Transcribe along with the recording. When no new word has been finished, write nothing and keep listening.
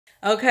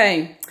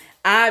Okay,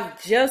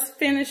 I've just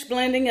finished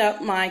blending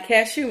up my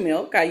cashew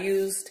milk. I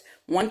used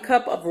 1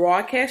 cup of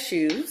raw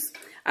cashews.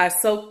 I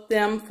soaked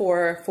them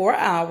for 4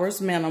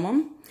 hours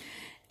minimum.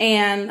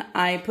 And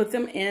I put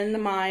them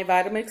in my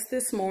Vitamix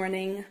this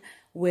morning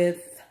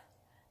with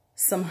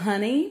some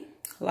honey,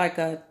 like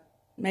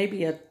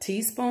maybe a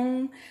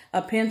teaspoon,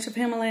 a pinch of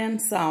Himalayan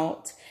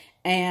salt,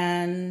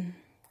 and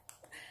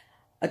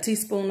a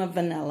teaspoon of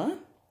vanilla.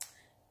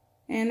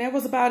 And that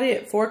was about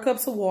it. 4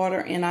 cups of water,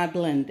 and I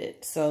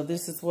blended. So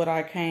this is what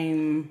I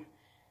came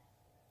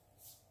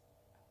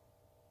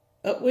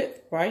up with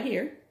right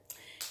here.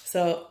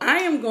 So I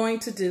am going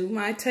to do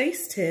my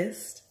taste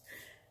test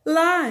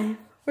live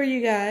for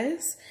you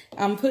guys.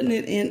 I'm putting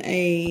it in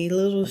a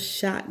little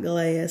shot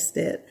glass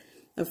that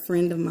a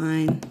friend of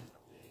mine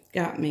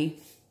got me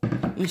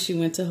when she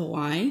went to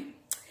Hawaii.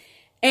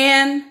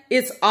 And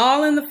it's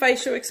all in the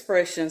facial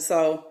expression.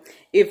 So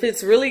if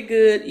it's really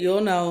good,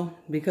 you'll know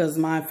because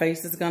my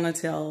face is going to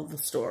tell the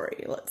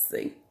story. Let's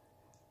see.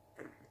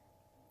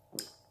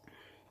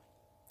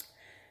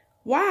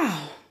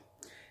 Wow.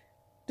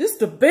 This is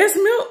the best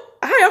milk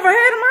I ever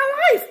had in my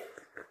life.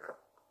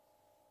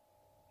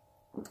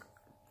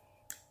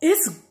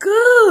 It's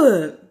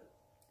good.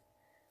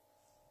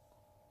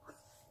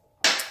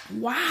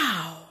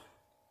 Wow.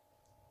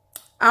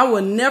 I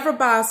will never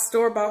buy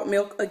store-bought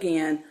milk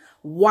again.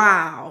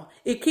 Wow.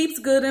 It keeps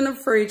good in the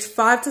fridge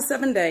 5 to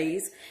 7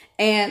 days.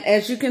 And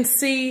as you can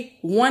see,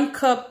 1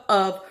 cup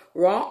of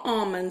raw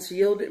almonds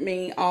yielded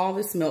me all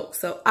this milk.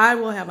 So I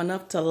will have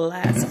enough to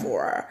last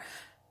for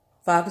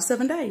 5 to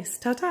 7 days.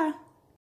 Ta-ta.